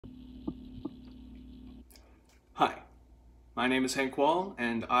Hi, my name is Hank Wall,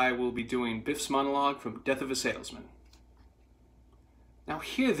 and I will be doing Biff's monologue from Death of a Salesman. Now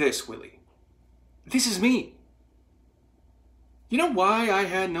hear this, Willie. This is me. You know why I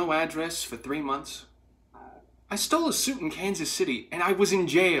had no address for 3 months? I stole a suit in Kansas City, and I was in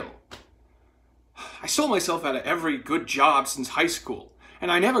jail. I sold myself out of every good job since high school,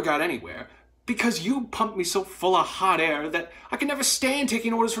 and I never got anywhere because you pumped me so full of hot air that I could never stand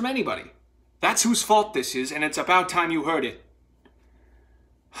taking orders from anybody. That's whose fault this is, and it's about time you heard it.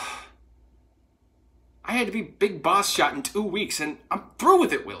 I had to be big boss shot in 2 weeks, and I'm through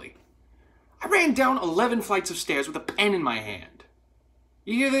with it, Willie. I ran down 11 flights of stairs with a pen in my hand.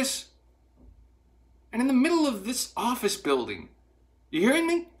 You hear this? And in the middle of this office building, you hearing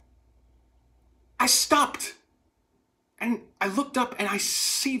me? I stopped, and I looked up, and I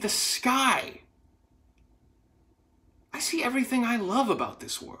see the sky. I see everything I love about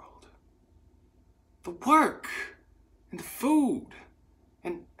this world. The work, and the food,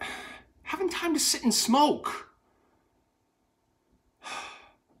 and having time to sit and smoke.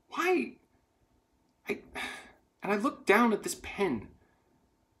 Why? And I look down at this pen,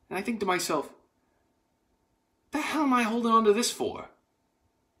 and I think to myself, the hell am I holding on to this for?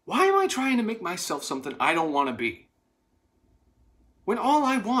 Why am I trying to make myself something I don't want to be? When all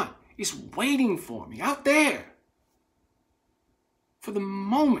I want is waiting for me out there. For the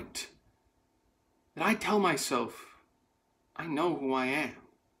moment that I tell myself I know who I am.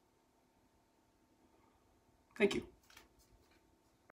 Thank you.